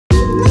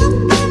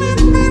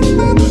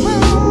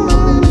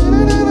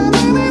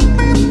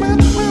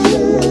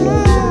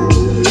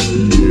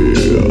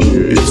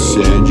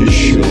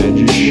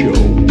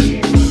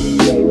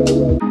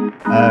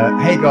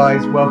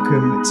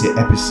to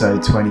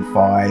episode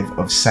 25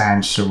 of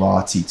Sanj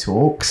Surati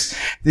Talks.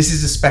 This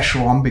is a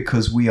special one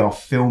because we are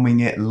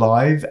filming it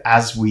live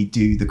as we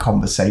do the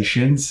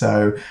conversation.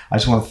 So I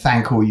just want to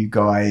thank all you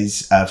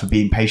guys for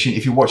being patient.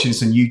 If you're watching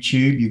this on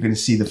YouTube, you're going to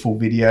see the full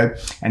video.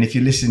 And if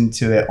you listen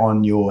to it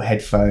on your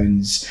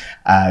headphones,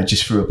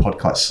 just through a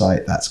podcast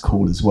site, that's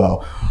cool as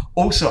well.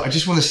 Also, I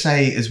just want to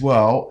say as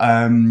well,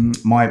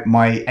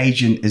 my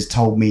agent has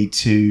told me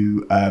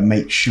to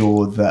make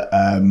sure that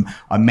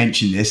I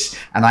mention this,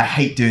 and I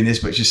hate doing this,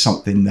 but it's just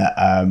something that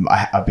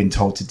I've been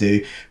told to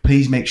do.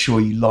 Please make sure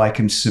you like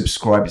and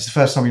subscribe. It's the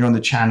first time you're on the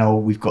channel.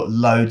 We've got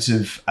loads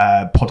of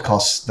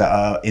podcasts that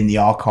are in the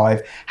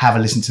archive. Have a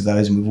listen to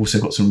those, and we've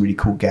also got some really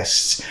cool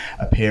guests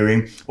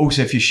appearing.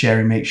 Also, if you're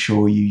sharing, make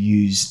sure you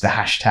use the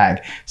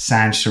hashtag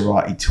Sanj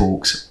Surati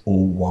Talks,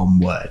 all one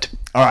word.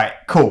 All right,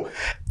 cool.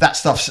 That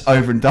stuff's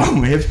over and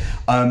done with.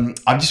 I'm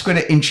just going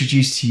to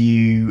introduce to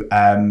you,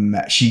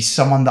 she's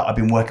someone that I've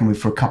been working with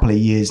for a couple of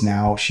years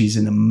now. She's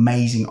an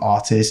amazing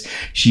artist.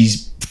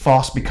 She's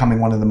fast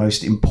becoming one of the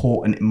most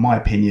important, in my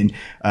opinion,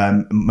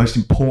 most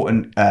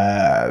important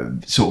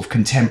sort of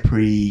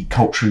contemporary,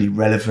 culturally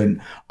relevant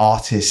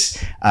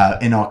artists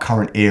in our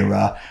current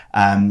era.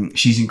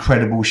 She's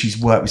incredible. She's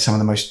worked with some of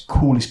the most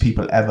coolest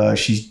people ever.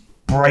 She's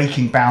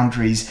breaking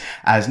boundaries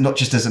as not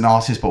just as an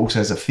artist but also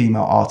as a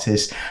female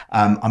artist.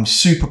 I'm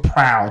super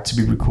proud to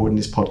be recording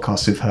this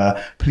podcast with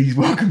her. Please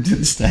welcome to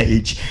the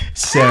stage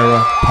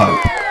Sara Pope.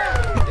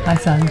 Hi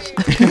Sanj.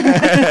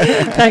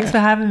 Thanks for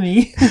having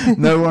me.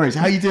 No worries.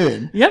 How are you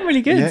doing? Yeah, I'm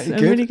really good. Yeah,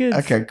 I'm really good.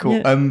 Okay, cool.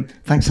 Yeah.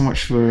 Thanks so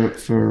much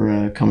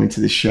for coming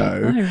to the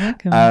show. Oh, you're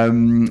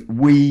welcome.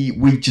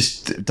 We've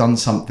just done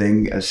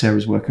something.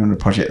 Sarah's working on a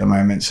project at the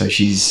moment, so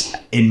she's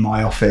in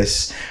my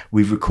office.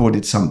 We've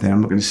recorded something. I'm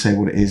not going to say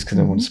what it is because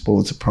I don't want to spoil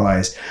the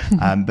surprise.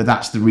 But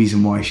that's the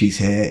reason why she's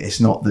here. It's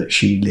not that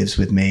she lives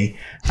with me.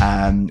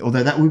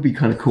 Although that would be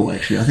kind of cool,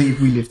 actually. I think if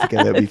we lived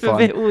together, it'd be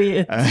fun. A bit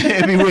weird.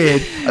 It'd be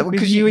weird.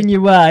 With you and your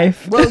wife.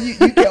 Well, you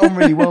get on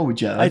really well with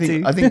Jo. I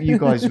do. think you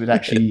guys would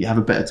actually have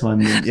a better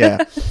time than,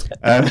 yeah.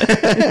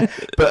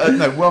 But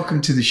no, welcome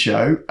to the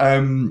show.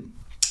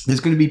 There's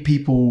going to be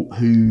people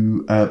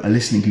who are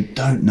listening who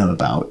don't know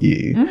about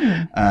you.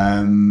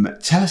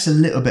 Tell us a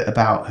little bit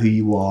about who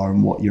you are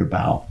and what you're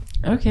about.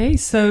 Okay,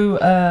 so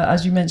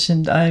as you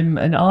mentioned, I'm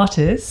an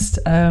artist.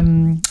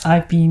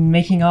 I've been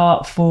making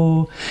art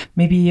for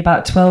maybe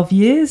about 12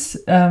 years.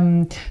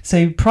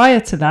 So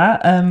prior to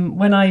that,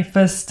 when I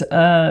first,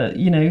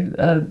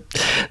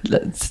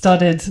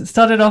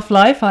 started off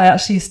life, I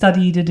actually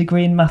studied a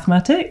degree in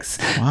mathematics.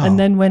 Wow. And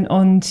then went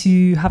on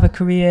to have a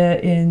career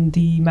in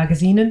the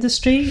magazine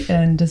industry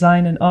and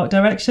design and art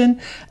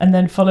direction. And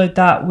then followed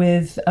that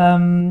with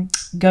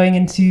going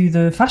into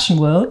the fashion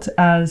world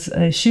as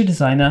a shoe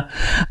designer.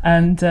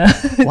 And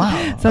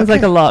wow, sounds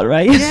like a lot,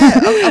 right? Yeah,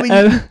 I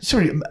mean,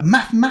 sorry,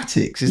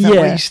 mathematics, is that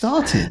where you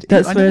started?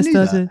 That's where I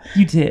started. That.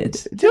 You did.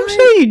 I'm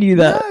sure you knew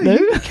that. No?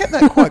 You kept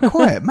that quite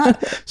quiet.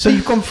 So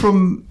you've gone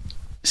from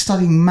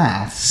studying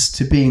maths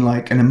to being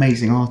like an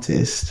amazing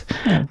artist.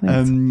 Oh,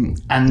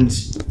 and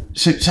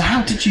so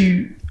how did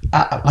you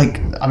I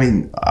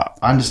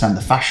understand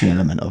the fashion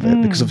element of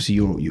it because obviously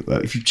you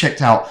if you've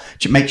checked out,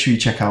 make sure you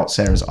check out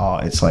Sarah's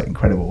art. It's like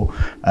incredible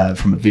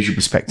from a visual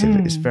perspective.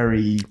 It's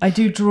very. I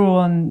do draw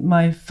on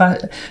my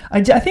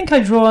I think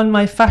I draw on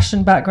my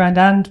fashion background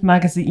and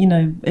magazine. You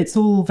know, it's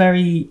all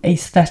very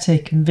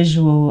aesthetic and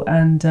visual,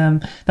 and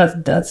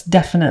that's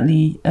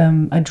definitely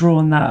I draw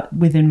on that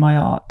within my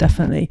art,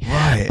 definitely.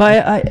 Right.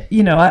 But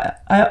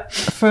I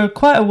for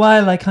quite a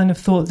while I kind of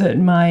thought that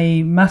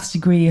my maths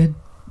degree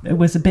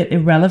was a bit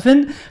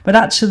irrelevant, but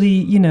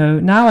actually,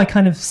 now I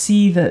kind of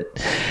see that,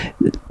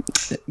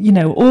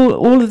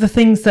 all of the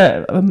things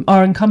that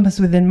are encompassed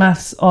within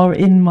maths are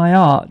in my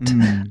art.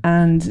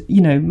 And,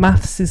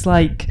 maths is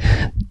like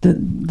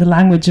the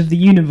language of the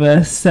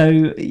universe.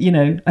 So,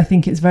 I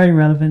think it's very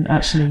relevant,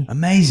 actually.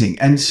 Amazing.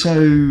 And so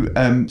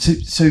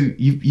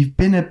you've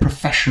been a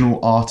professional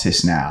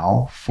artist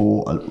now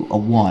for a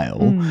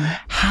while.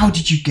 How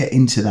did you get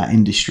into that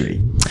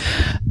industry?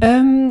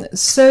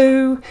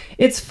 So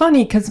it's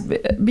funny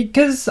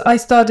because I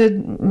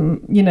started,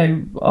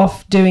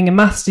 off doing a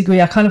maths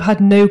degree, I kind of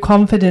had no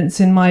confidence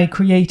in my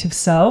creative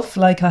self.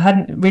 Like I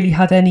hadn't really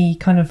had any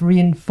kind of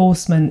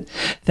reinforcement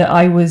that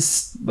I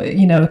was,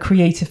 a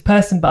creative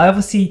person, but I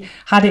obviously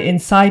had it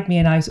inside me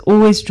and I was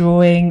always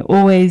drawing,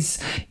 always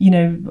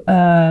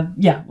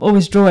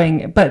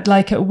drawing. But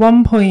like at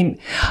one point,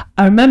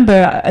 I remember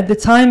at the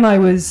time I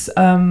was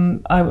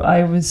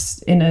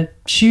in a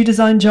shoe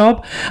design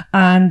job,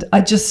 and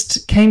I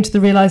just came to the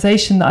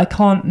realization that I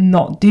can't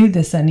not do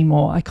this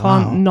anymore. I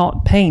can't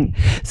not paint.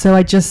 So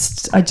I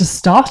just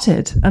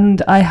started,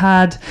 and I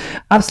had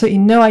absolutely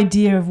no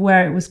idea of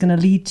where it was going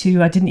to lead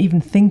to. I didn't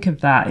even think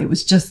of that. It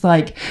was just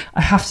like,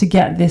 I have to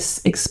get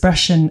this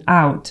expression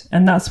out.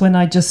 And that's when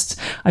I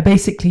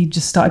basically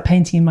just started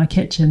painting in my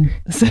kitchen.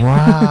 So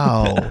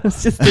wow. I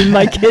was just in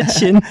my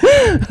kitchen.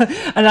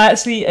 And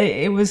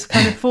it was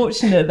kind of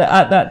fortunate that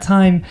at that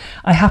time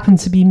I happened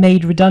to be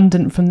made redundant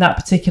redundant from that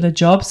particular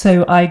job.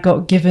 So I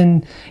got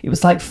given, it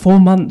was like 4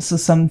 months or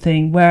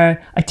something,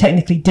 where I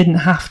technically didn't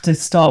have to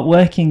start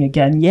working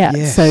again yet.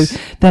 Yes. So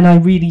then I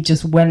really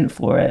just went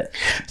for it.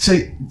 So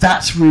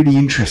that's really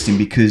interesting,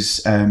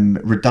 because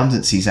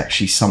redundancy is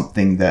actually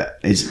something that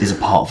is a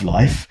part of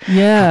life.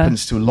 Yeah.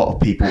 Happens to a lot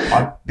of people.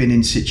 I've been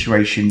in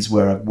situations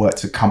where I've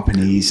worked at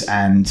companies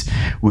and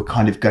we're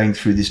kind of going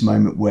through this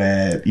moment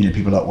where, you know,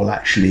 people are like, well,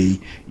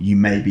 actually, you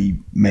may be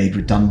made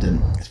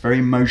redundant. It's very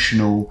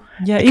emotional.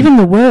 Yeah, even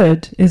the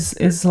word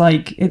is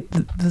like,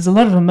 there's a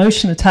lot of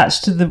emotion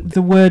attached to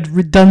the word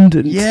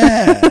redundant.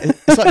 Yeah,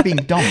 it's like being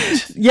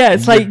dumped. Yeah,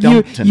 it's like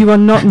you are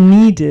not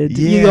needed.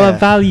 Yeah. You are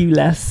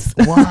valueless.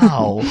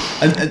 Wow.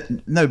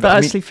 And no,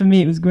 but actually, for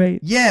me, it was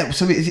great. Yeah,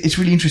 so it's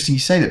really interesting you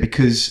say that,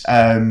 because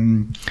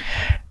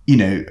you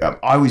know,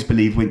 I always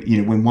believe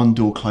when one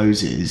door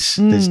closes,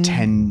 there's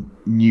 10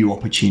 new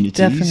opportunities.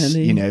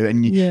 Definitely. You know,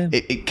 and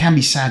it can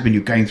be sad when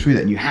you're going through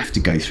that, and you have to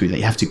go through that.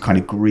 You have to kind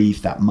of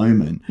grieve that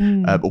moment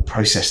or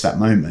process that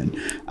moment.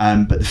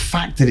 But the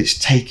fact that it's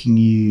taking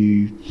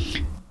you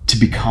to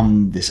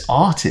become this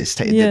artist,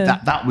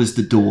 that was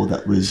the door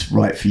that was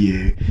right for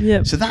you.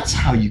 Yep. So that's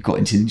how you got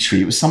into the industry.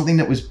 It was something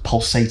that was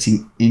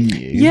pulsating in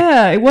you.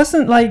 Yeah, it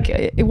wasn't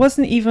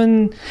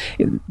even,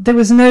 there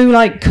was no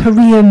like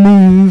career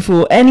move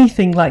or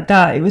anything like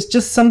that. It was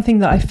just something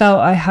that I felt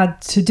I had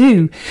to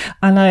do.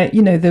 And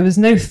there was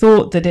no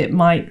thought that it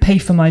might pay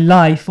for my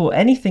life or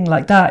anything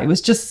like that. It was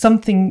just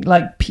something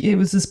like, it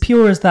was as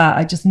pure as that.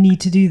 I just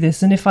need to do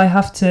this. And if I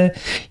have to,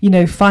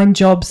 find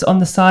jobs on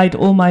the side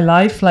all my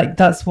life, like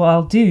that's what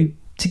I'll do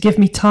to give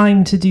me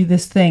time to do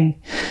this thing.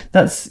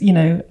 That's,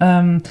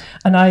 and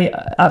I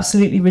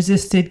absolutely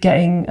resisted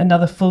getting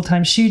another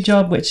full-time shoe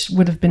job, which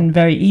would have been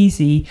very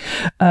easy,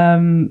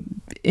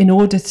 in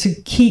order to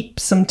keep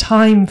some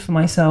time for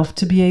myself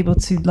to be able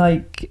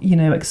to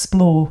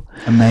explore.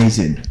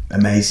 Amazing.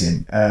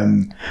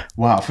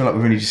 Wow, I feel like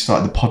we've only just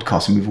started the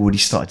podcast and we've already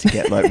started to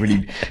get like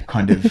really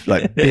kind of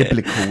like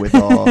biblical with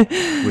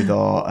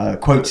our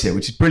quotes here,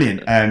 which is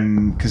brilliant,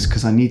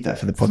 because I need that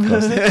for the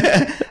podcast.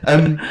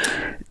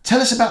 Tell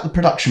us about the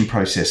production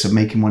process of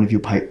making one of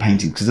your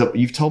paintings, because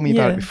you've told me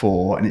about it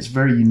before and it's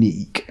very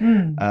unique.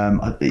 Tell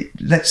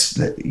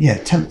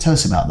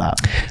us about that.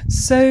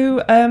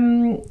 So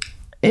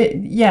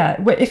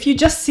if you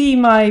just see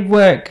my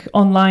work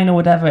online or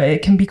whatever,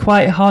 it can be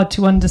quite hard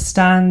to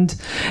understand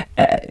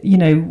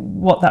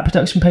what that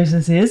production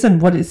process is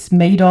and what it's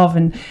made of.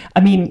 And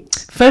I mean,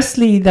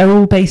 firstly, they're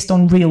all based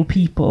on real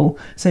people,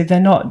 so they're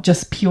not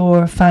just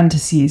pure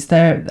fantasies.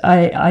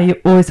 I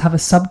always have a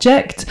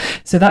subject,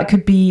 so that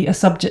could be a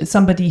subject,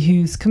 somebody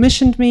who's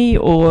commissioned me,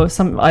 or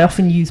I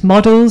often use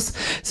models.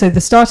 So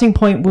the starting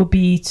point will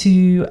be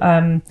to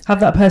have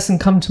that person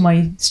come to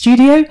my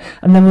studio,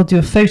 and then we'll do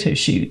a photo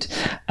shoot.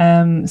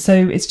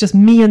 So it's just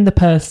me and the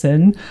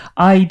person.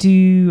 I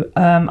do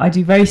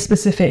very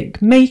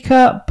specific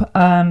makeup,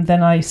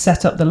 then I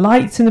set up the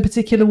lights in a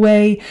particular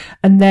way,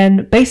 and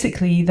then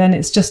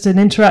it's just an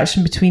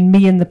interaction between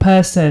me and the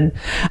person,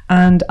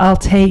 and I'll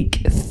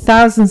take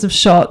thousands of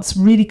shots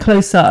really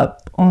close up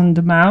on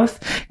the mouth,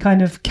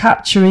 kind of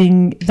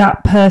capturing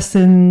that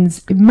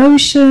person's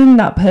emotion,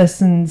 that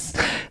person's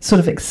sort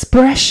of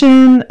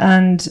expression,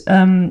 and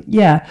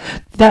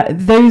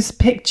those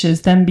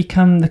pictures then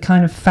become the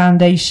kind of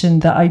foundation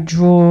that I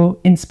draw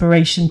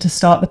inspiration to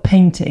start the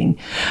painting.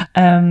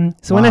 When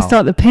I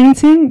start the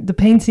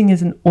painting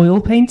is an oil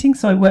painting,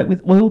 so I work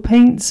with oil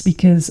paints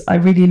because I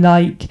really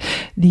like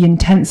the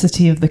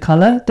intensity of the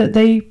color that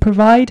they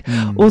provide.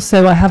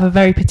 Also, I have a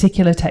very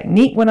particular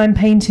technique when I'm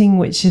painting,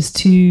 which is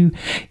to,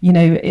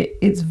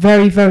 it's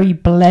very, very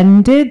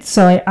blended.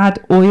 So I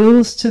add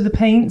oils to the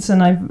paints,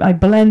 and I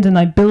blend and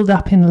I build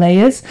up in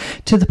layers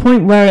to the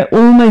point where it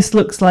almost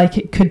looks like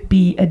it could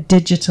be a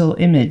digital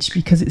image,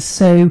 because it's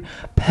so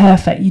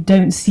perfect. You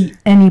don't see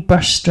any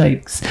brush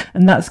strokes,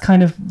 and that's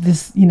kind of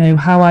this,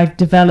 how I've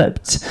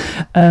developed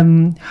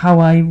how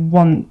I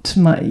want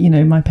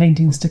my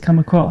paintings to come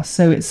across.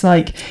 So it's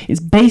like,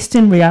 it's based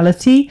in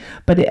reality,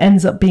 but it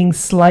ends up being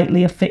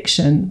slightly a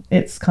fiction.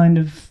 It's kind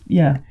of,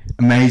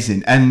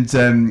 amazing. And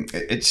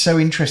it's so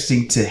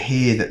interesting to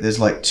hear that there's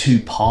like two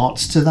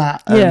parts to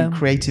that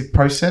creative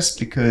process,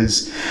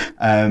 because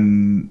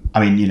I'm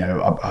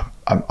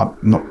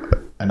not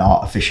an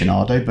art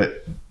aficionado,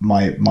 but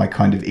my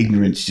kind of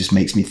ignorance just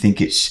makes me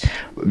think it's,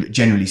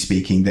 generally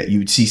speaking, that you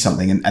would see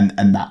something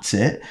and that's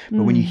it.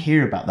 But when you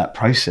hear about that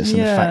process and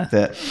the fact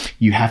that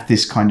you have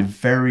this kind of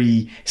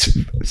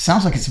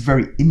sounds like it's a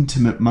very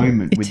intimate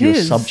moment with your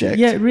subject.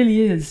 Yeah, it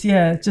really is.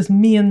 Yeah, just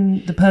me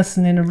and the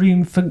person in a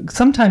room for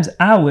sometimes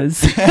hours.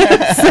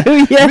 So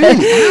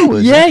Really?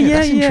 Hours? Yeah, okay,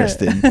 yeah,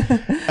 that's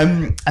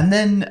interesting. And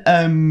then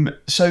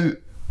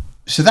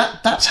so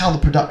that's how the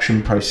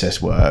production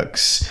process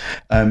works.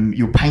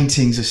 Your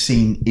paintings are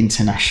seen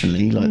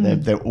internationally,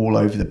 like they're all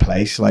over the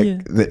place.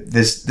 Like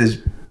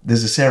there's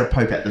there's a Sara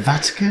Pope at the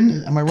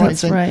Vatican. Am I right?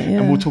 That's right, yeah.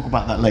 And we'll talk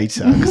about that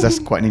later because that's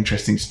quite an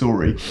interesting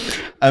story.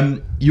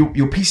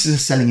 Your pieces are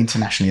selling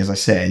internationally, as I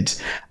said.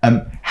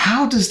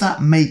 How does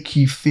that make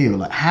you feel?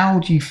 Like, how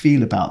do you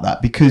feel about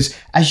that? Because,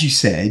 as you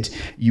said,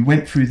 you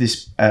went through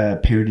this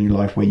period in your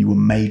life where you were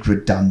made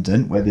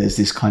redundant, where there's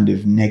this kind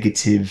of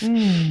negative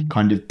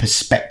kind of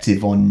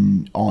perspective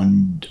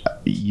on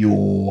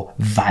your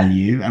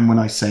value. And when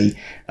I say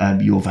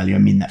your value, I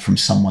mean that from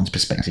someone's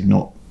perspective,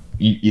 not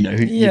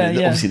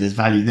obviously there's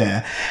value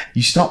there.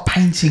 You start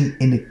painting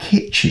in a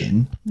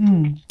kitchen,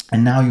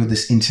 and now you're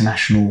this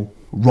international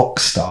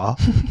rock star.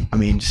 I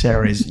mean,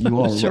 Sarah,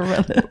 you are.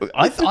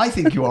 I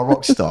think you are a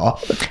rock star.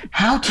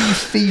 How do you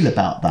feel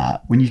about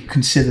that when you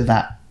consider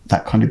that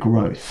kind of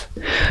growth?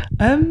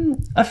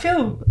 I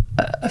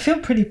feel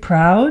pretty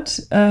proud,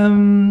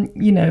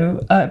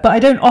 but I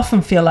don't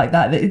often feel like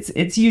that.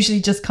 It's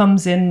usually just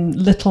comes in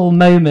little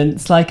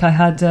moments. Like I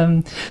had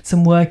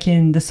some work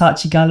in the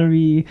Saatchi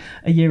Gallery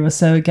a year or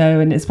so ago,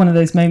 and it's one of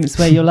those moments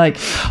where you're like,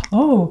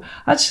 oh,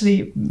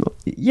 actually,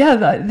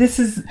 yeah, this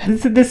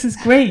is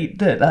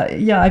great.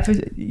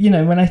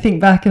 When I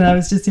think back, and I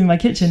was just in my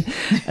kitchen,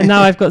 and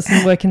now I've got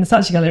some work in the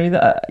Saatchi Gallery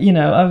that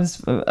I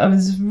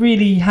was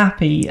really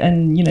happy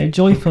and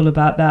joyful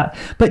about that.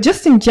 But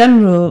just in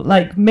general,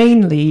 like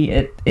mainly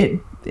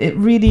it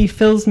really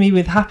fills me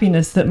with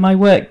happiness that my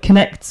work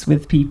connects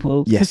with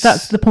people. Because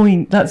that's the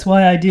point. That's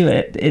why I do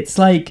it. It's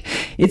like,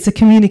 it's a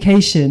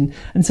communication.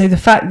 And so the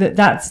fact that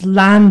that's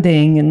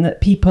landing and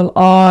that people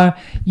are,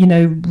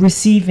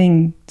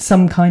 receiving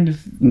some kind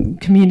of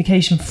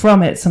communication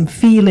from it, some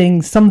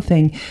feeling,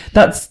 something,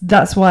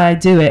 that's why I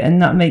do it.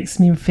 And that makes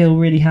me feel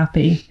really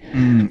happy.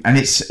 And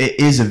it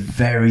is a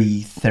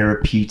very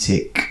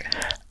therapeutic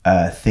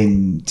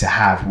thing to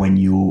have when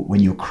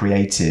you're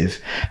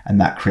creative, and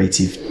that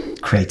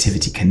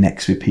creativity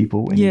connects with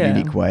people in a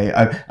unique way.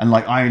 And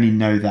like, I only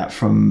know that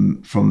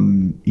from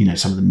some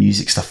of the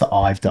music stuff that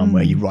I've done,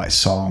 where you write a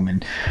song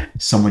and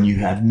someone, you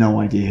have no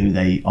idea who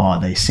they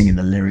are, they singing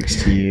the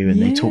lyrics to you,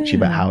 and they talk to you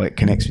about how it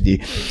connects with you.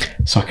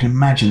 So I can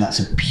imagine that's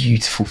a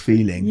beautiful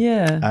feeling.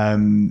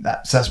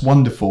 That's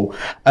wonderful.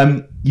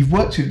 You've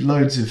worked with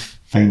loads of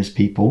famous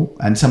people,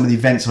 and some of the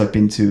events I've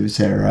been to,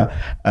 Sarah,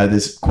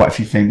 there's quite a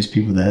few famous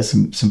people there,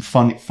 some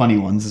funny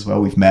ones as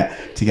well we've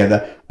met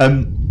together.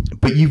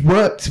 But you've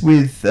worked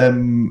with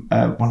one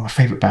of my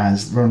favourite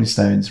bands, Rolling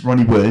Stones,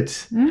 Ronnie Wood.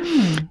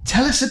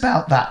 Tell us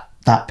about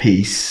that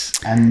piece,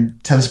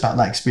 and tell us about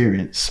that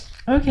experience.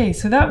 Okay,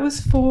 so that was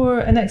for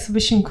an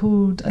exhibition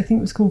called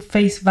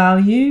Face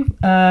Value,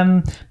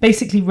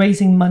 basically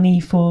raising money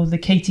for the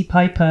Katie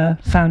Piper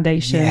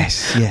Foundation,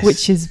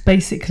 which is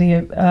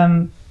basically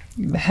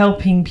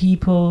helping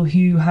people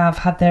who have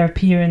had their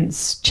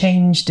appearance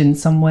changed in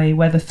some way,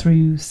 whether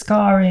through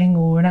scarring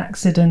or an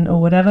accident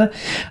or whatever.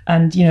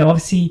 And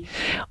obviously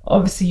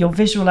your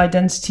visual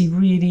identity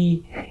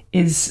really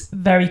is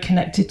very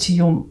connected to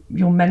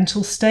your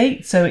mental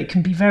state, so it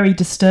can be very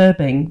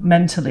disturbing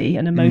mentally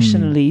and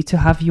emotionally to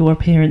have your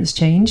appearance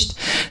changed.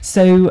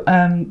 So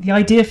the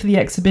idea for the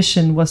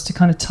exhibition was to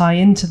kind of tie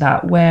into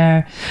that,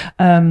 where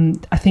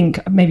I think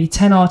maybe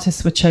 10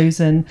 artists were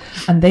chosen,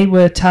 and they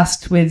were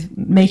tasked with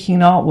making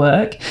an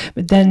artwork,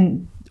 but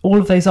then all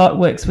of those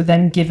artworks were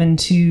then given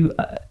to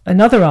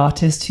another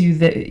artist,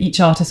 each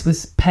artist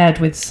was paired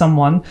with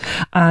someone,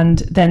 and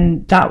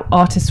then that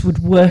artist would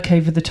work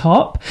over the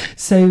top.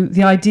 So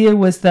the idea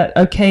was that,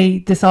 okay,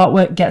 this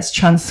artwork gets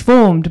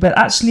transformed, but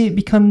actually it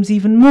becomes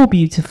even more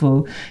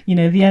beautiful,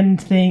 the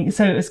end thing.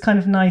 So it was kind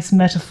of nice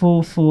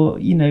metaphor for,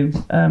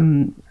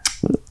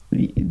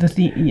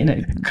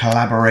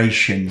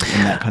 collaboration in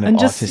that kind of and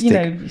just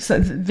artistic, so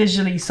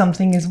visually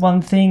something is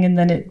one thing and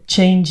then it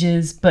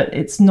changes, but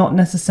it's not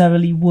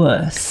necessarily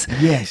worse.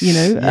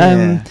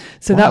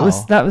 So that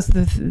was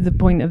the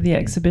point of the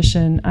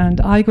exhibition, and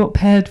I got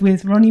paired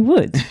with Ronnie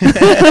Wood.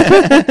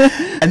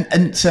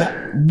 and so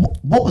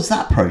what was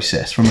that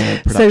process from a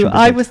production? So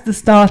I was the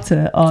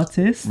starter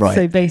artist, right?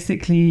 So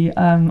basically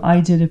I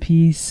did a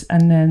piece,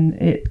 and then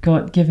it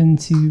got given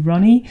to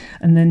Ronnie,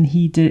 and then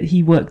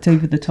he worked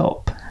over the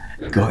top.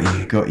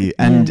 Got you.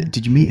 And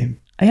did you meet him?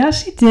 I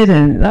actually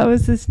didn't. That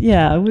was just,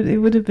 it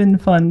would have been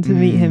fun to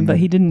meet him, but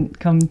he didn't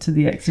come to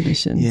the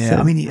exhibition. Yeah, so.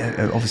 I mean,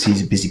 obviously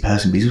he's a busy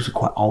person, but he's also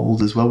quite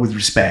old as well, with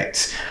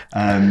respect. So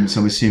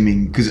I'm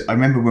assuming, because I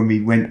remember when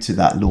we went to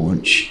that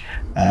launch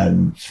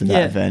for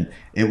that event,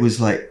 it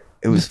was like,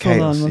 it was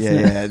chaos.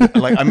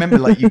 Like I remember,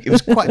 it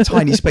was quite a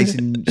tiny space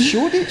in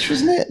Shoreditch,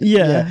 wasn't it?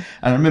 Yeah.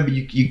 And I remember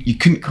you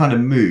couldn't kind of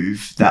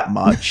move that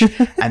much,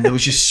 and there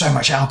was just so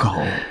much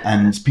alcohol,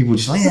 and people were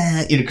just like,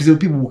 because there were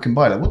people walking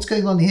by, like, what's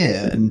going on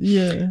here? And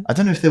I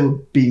don't know if they were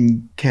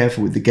being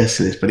careful with the guest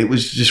list, but it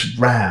was just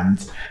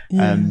rammed.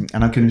 And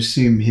I can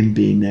assume him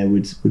being there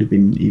would have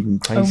been even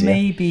crazier.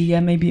 Oh,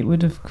 maybe it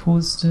would have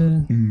caused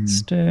a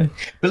stir.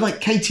 But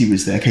like Katie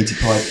was there, Katie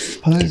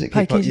Piper, is it?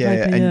 Katie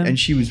Piper, and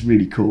she was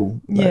really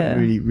cool.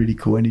 Really, really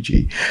cool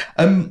energy.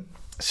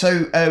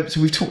 So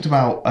we've talked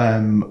about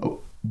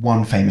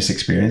one famous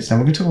experience. Then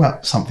we're going to talk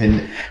about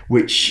something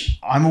which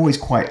I'm always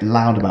quite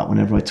loud about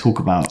whenever I talk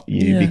about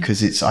you,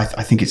 because I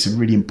think it's a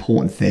really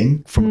important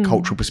thing from a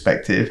cultural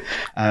perspective,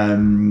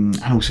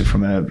 and also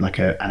from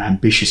an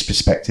ambitious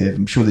perspective.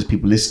 I'm sure there's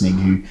people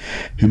listening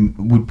who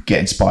would get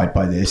inspired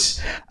by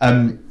this.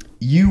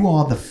 You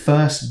are the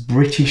first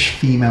British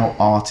female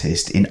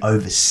artist in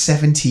over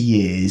 70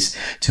 years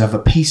to have a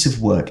piece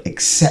of work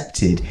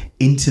accepted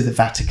into the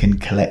Vatican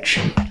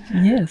collection.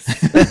 Yes.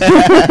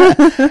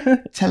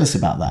 Tell us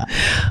about that.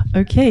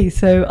 Okay,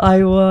 so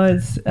I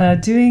was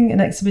doing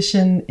an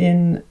exhibition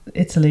in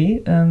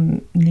Italy,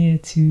 near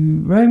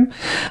to Rome,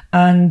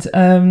 and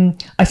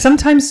I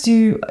sometimes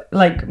do,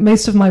 like,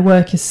 most of my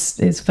work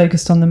is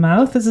focused on the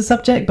mouth as a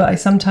subject, but I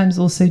sometimes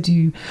also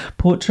do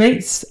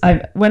portraits.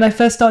 When I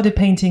first started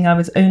painting, I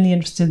was only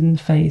interested in the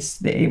face.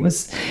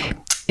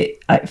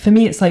 For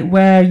me, it's like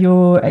where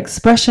your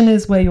expression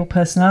is, where your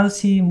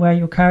personality and where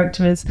your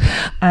character is.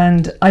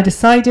 And I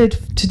decided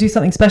to do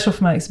something special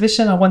for my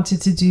exhibition. I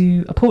wanted to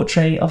do a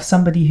portrait of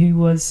somebody who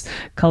was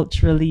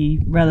culturally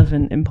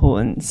relevant,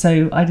 important.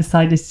 So I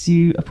decided to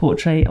do a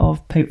portrait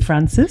of Pope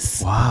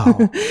Francis.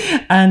 Wow.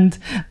 And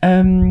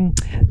on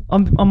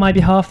my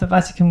behalf, the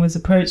Vatican was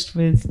approached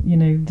with,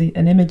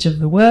 an image of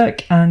the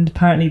work, and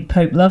apparently the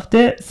Pope loved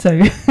it. So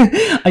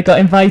I got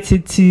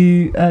invited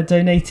to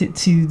donate it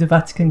to the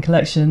Vatican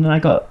collection. And I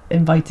got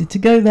invited to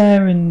go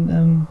there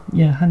and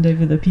hand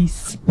over the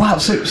piece. Wow!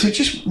 So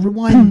just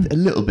rewind a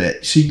little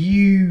bit. So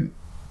you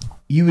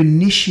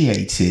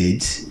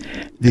initiated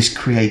this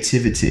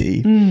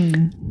creativity,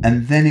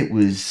 and then it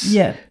was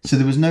So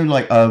there was no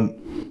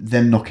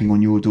them knocking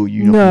on your door,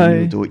 you knocking on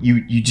your door.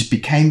 You just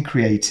became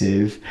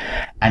creative,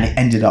 and it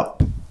ended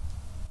up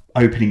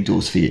opening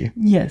doors for you.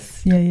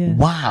 Yes. Yeah.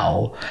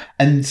 Wow.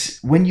 And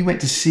when you went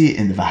to see it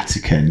in the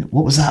Vatican,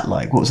 what was that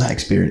like? What was that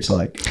experience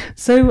like?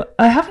 So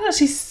I haven't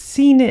actually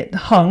seen it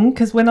hung,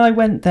 because when I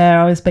went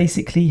there, I was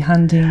basically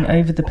handing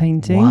over the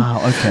painting.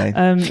 Wow. Okay.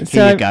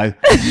 Here you go.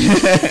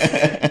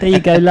 There you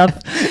go, love.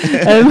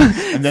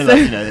 And then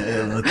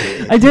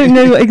okay. I don't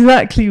know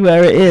exactly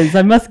where it is.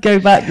 I must go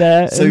back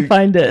there and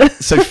find it.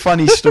 So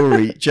funny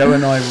story. Joe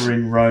and I were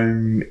in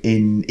Rome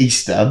in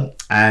Easter,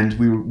 and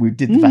we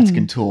did the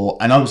Vatican tour,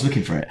 and I was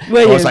looking for it.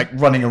 I was like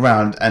running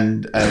around,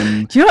 and do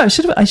you know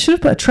what? I should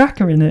have put a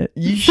tracker in it,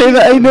 so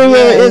that I know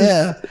where it is.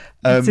 Yeah.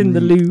 It's in the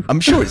loo. I'm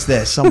sure it's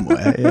there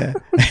somewhere. Yeah.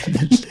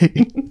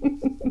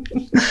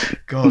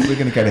 God, we're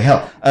going to go to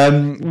hell.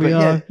 We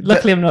are. Yeah,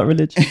 luckily, I'm not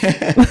religious.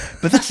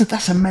 But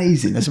that's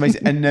amazing. That's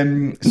amazing.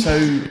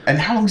 And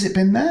how long has it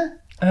been there?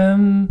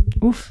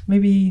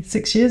 Maybe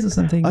 6 years or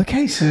something.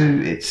 Okay, so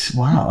it's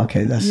wow.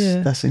 Okay,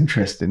 that's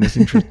interesting. That's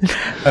interesting.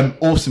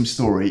 Awesome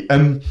story.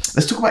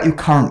 Let's talk about your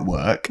current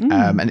work,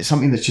 and it's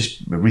something that's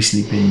just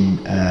recently been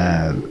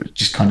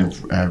just kind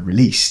of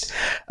released.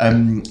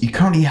 You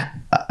currently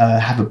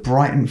have a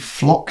Brighton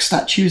flock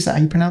statue. Is that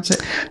how you pronounce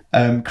it?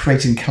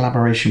 Created in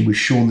collaboration with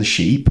Shaun the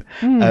Sheep.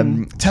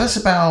 Tell us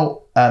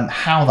about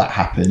how that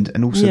happened,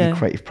 and also the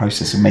creative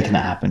process of making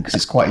that happen, because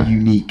it's quite a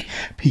unique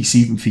piece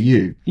even for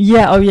you.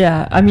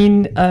 I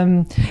mean,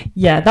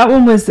 that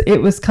one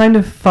was kind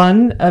of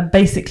fun,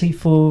 basically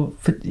for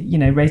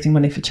raising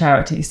money for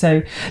charity.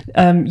 So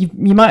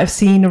you might have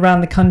seen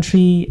around the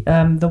country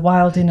the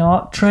Wild in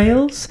Art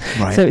trails.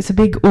 Right. So it's a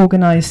big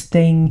organised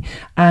thing,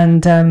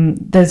 and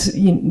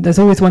there's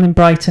always one in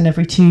Brighton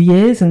every 2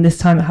 years, and this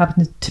time it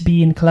happened to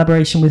be in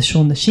collaboration with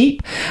Shaun the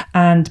Sheep.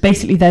 And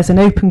basically there's an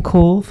open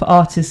call for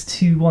artists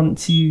who want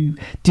to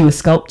do a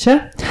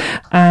sculpture,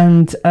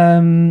 and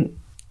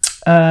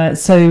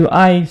so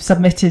I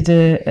submitted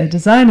a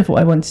design of what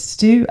I wanted to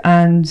do,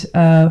 and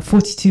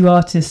 42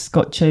 artists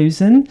got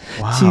chosen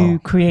to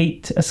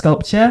create a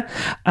sculpture,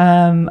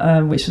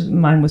 which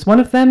mine was one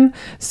of them.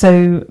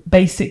 So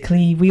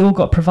basically we all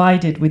got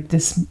provided with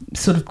this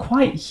sort of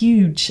quite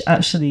huge,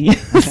 actually,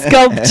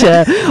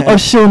 sculpture of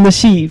Shaun the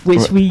Sheep,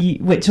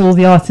 which all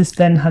the artists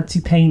then had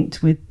to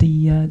paint with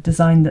the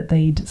design that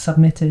they'd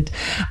submitted.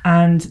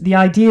 And the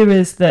idea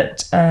is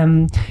that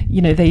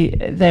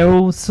they're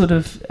all sort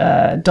of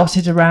dotted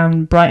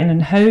around Brighton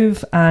and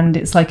Hove, and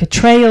it's like a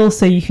trail,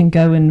 so you can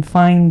go and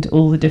find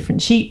all the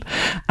different sheep,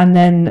 and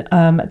then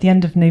at the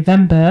end of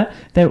November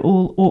they're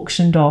all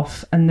auctioned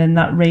off, and then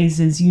that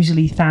raises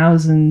usually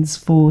thousands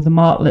for the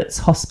Martlet's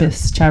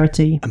Hospice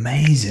charity.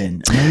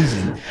 Amazing.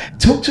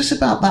 Talk to us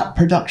about that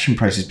production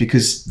process,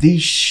 because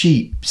these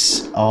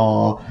sheeps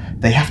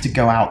they have to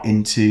go out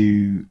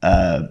into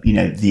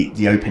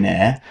the open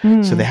air,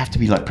 so they have to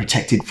be like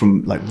protected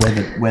from like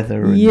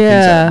weather and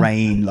things like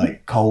rain,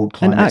 like cold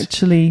climates. And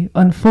actually,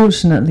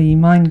 unfortunately,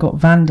 mine got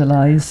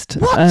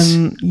vandalised. What?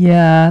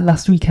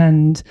 Last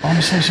weekend. Oh,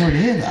 I'm so sorry to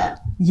hear that.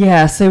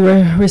 Yeah, so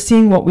we're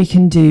seeing what we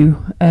can do.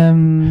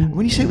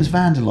 When you say it was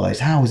vandalised,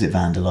 how was it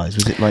vandalised?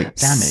 Was it like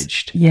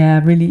damaged?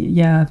 Yeah, really.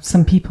 Yeah,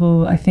 some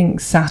people I think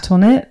sat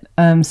on it.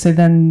 So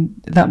then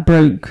that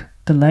broke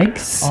the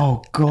legs.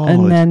 Oh God!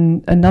 And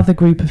then another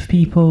group of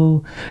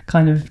people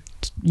kind of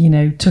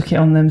took it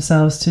on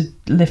themselves to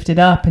lift it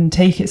up and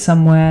take it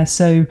somewhere.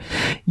 So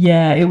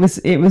yeah, it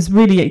was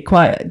really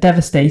quite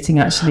devastating,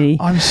 actually.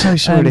 I'm so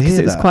sorry to hear that. Because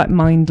it was quite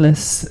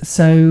mindless.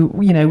 So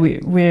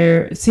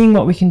we're seeing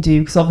what we can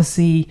do, because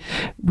obviously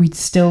we'd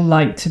still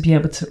like to be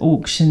able to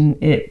auction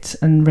it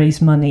and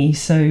raise money.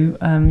 So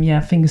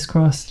fingers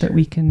crossed that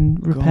we can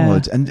repair.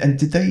 God. And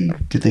did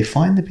they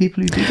find the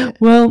people who did it?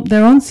 Well,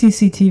 they're on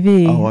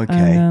CCTV. Oh,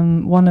 okay.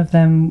 And one of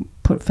them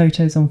put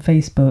photos on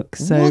Facebook.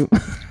 So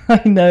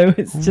I know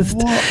it's just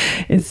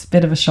it's a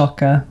bit of a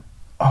shocker.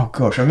 Oh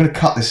gosh, I'm going to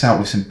cut this out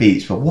with some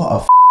beats, but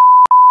what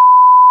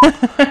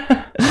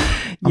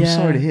I'm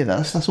sorry to hear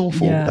that. That's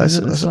awful. Yeah, that's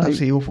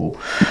absolutely awful.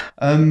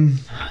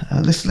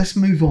 Let's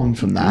move on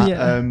from that.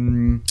 Yeah.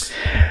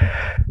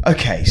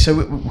 Okay, so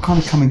we're kind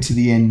of coming to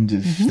the end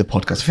of the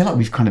podcast. I feel like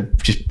we've kind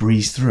of just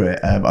breezed through it.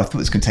 I thought it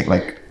was going to take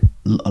like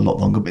a lot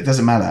longer, but it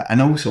doesn't matter.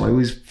 And also, I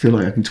always feel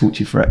like I can talk to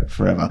you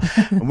forever.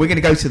 And we're going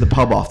to go to the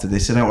pub after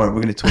this, so don't worry,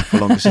 we're going to talk for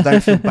longer. So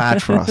don't feel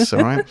bad for us,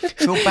 all right?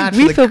 Feel bad.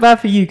 We feel bad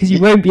for you because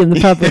you won't be in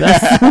the pub with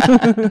us.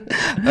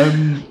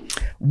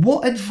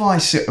 What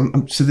advice?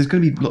 So there's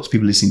going to be lots of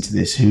people listening to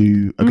this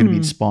who are going to be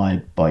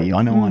inspired by you.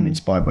 I know I'm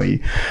inspired by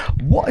you.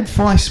 What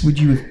advice would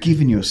you have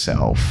given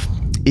yourself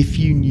if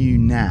you knew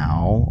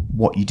now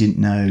what you didn't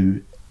know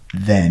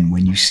then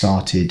when you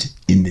started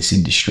in this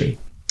industry?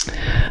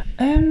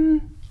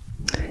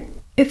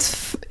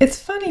 It's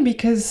funny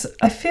because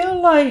I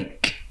feel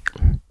like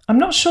I'm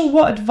not sure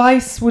what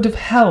advice would have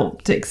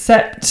helped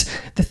except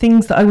the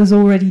things that I was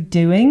already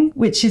doing,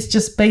 which is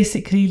just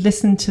basically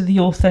listen to the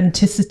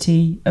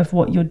authenticity of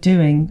what you're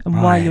doing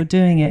and why you're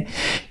doing it,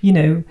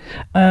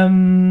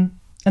 and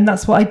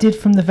that's what I did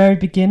from the very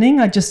beginning.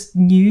 I just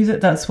knew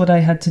that that's what I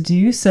had to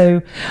do.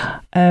 So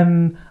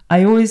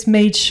I always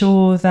made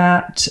sure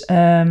that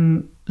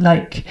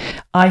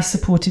I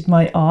supported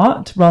my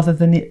art rather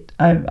than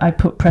I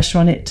put pressure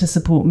on it to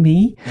support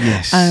me.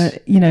 Yes.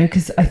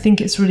 Because I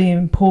think it's really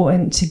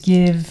important to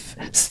give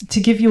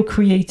your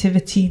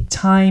creativity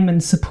time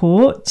and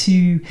support,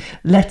 to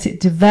let it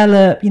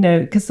develop,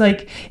 because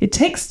it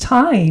takes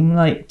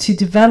time to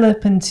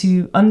develop and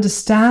to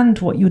understand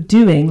what you're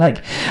doing.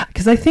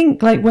 Because I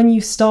think when you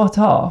start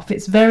off,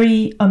 it's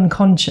very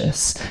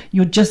unconscious.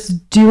 You're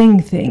just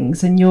doing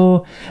things and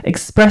you're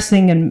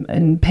expressing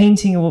and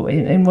painting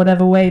in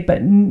whatever way,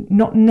 but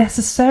not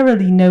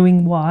necessarily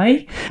knowing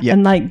why. Yep.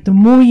 And the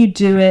more you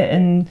do it,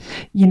 and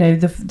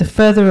the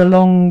further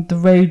along the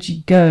road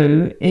you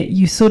go,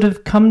 you sort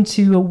of come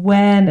to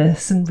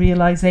awareness and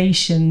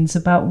realizations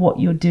about what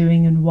you're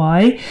doing and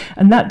why.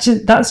 And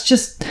that's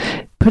just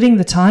putting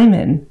the time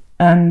in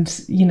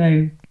and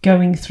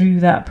going through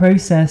that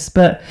process.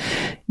 But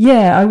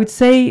yeah, I would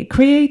say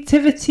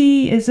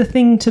creativity is a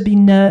thing to be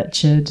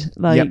nurtured.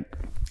 Yep,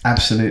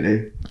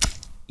 absolutely.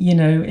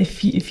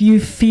 If you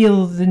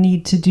feel the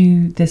need to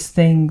do this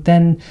thing,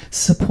 then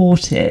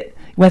support it.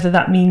 Whether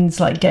that means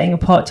getting a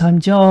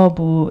part-time job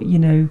or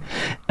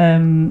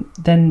then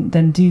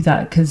do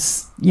that,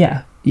 because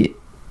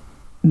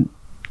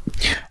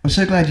I'm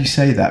so glad you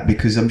say that,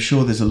 because I'm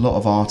sure there's a lot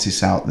of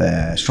artists out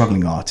there,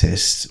 struggling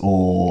artists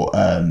or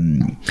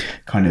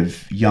kind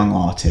of young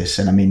artists,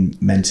 and I mean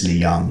mentally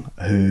young,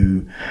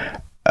 who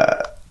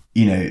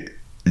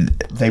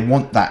they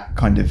want that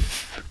kind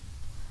of,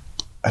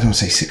 I don't want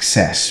to say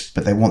success,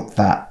 but they want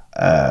that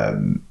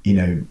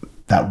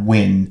that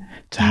win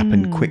to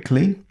happen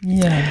quickly.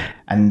 Yeah.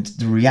 And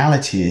the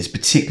reality is,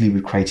 particularly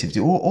with creativity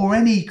or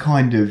any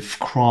kind of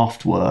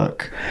craft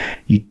work,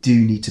 you do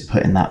need to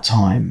put in that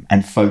time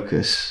and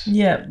focus.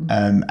 Yeah.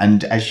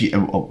 And as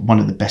one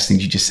of the best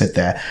things you just said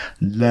there,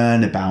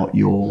 learn about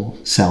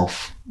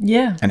yourself.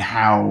 Yeah. And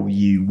how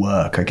you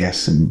work, I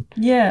guess. And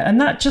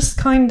that just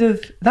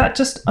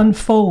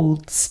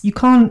unfolds. You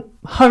can't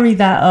hurry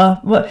that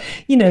up. Well,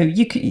 you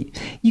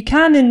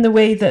can in the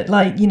way that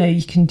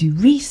you can do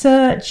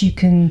research, you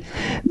can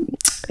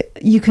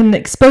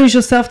expose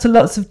yourself to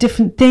lots of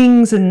different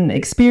things and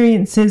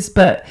experiences,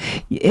 but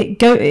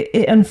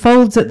it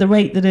unfolds at the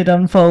rate that it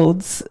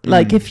unfolds.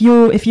 If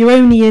you're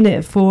only in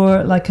it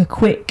for a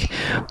quick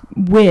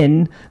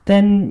win,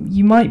 then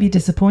you might be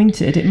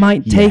disappointed. It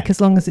might take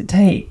as long as it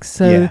takes.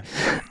 So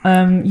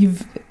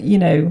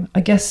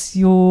I guess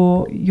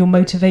your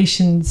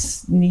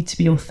motivations need to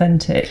be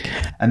authentic.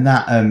 And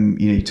that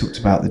you talked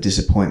about the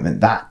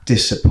disappointment. That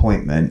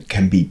disappointment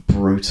can be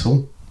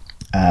brutal.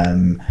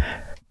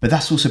 But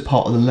that's also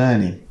part of the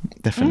learning,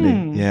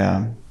 definitely.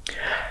 Yeah.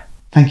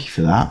 Thank you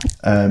for that.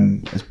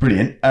 That's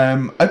brilliant.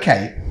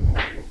 Okay,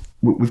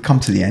 we've come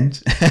to the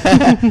end.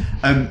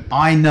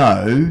 I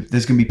know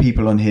there's going to be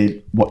people on here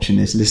watching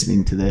this,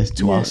 listening to this,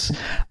 to us,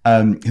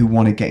 who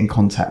want to get in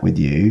contact with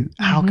you.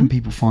 How can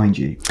people find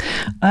you?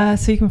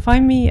 So you can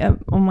find me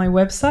on my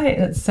website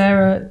at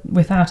Sara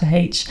without a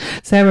H,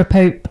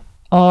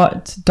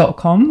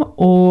 sarapopeart.com,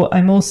 or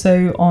I'm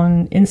also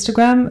on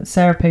Instagram,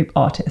 Sara Pope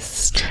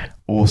Artist.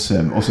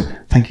 Awesome.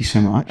 Thank you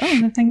so much. Oh,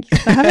 no, thank you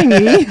for having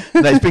me. No,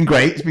 it's been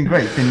great. It's been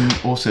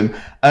awesome.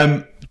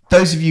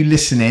 those of you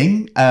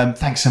listening,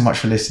 thanks so much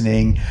for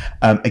listening.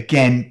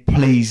 Again,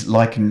 please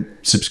like and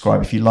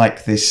subscribe if you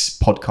like this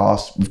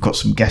podcast. We've got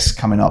some guests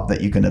coming up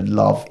that you're going to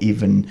love.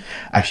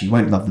 Actually, you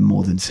won't love them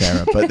more than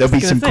Sarah, but there'll be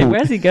some cool.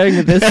 Where's he going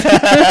with this?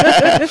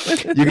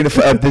 There's going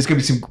to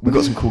be some. We've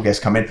got some cool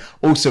guests coming.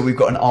 Also, we've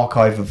got an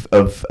archive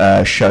of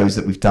shows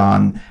that we've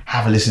done.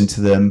 Have a listen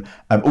to them.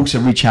 Also,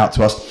 reach out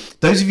to us.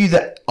 Those of you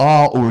that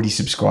are already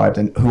subscribed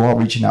and who are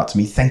reaching out to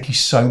me, thank you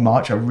so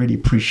much. I really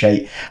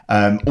appreciate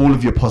all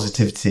of your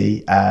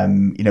positivity.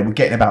 We're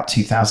getting about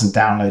 2,000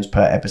 downloads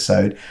per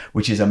episode,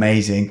 which is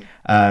amazing,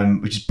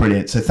 which is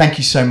brilliant. So thank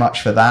you so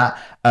much for that.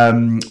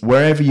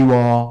 Wherever you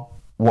are,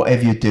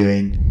 whatever you're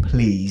doing,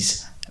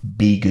 please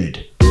be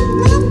good.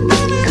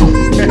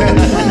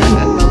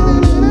 Cool.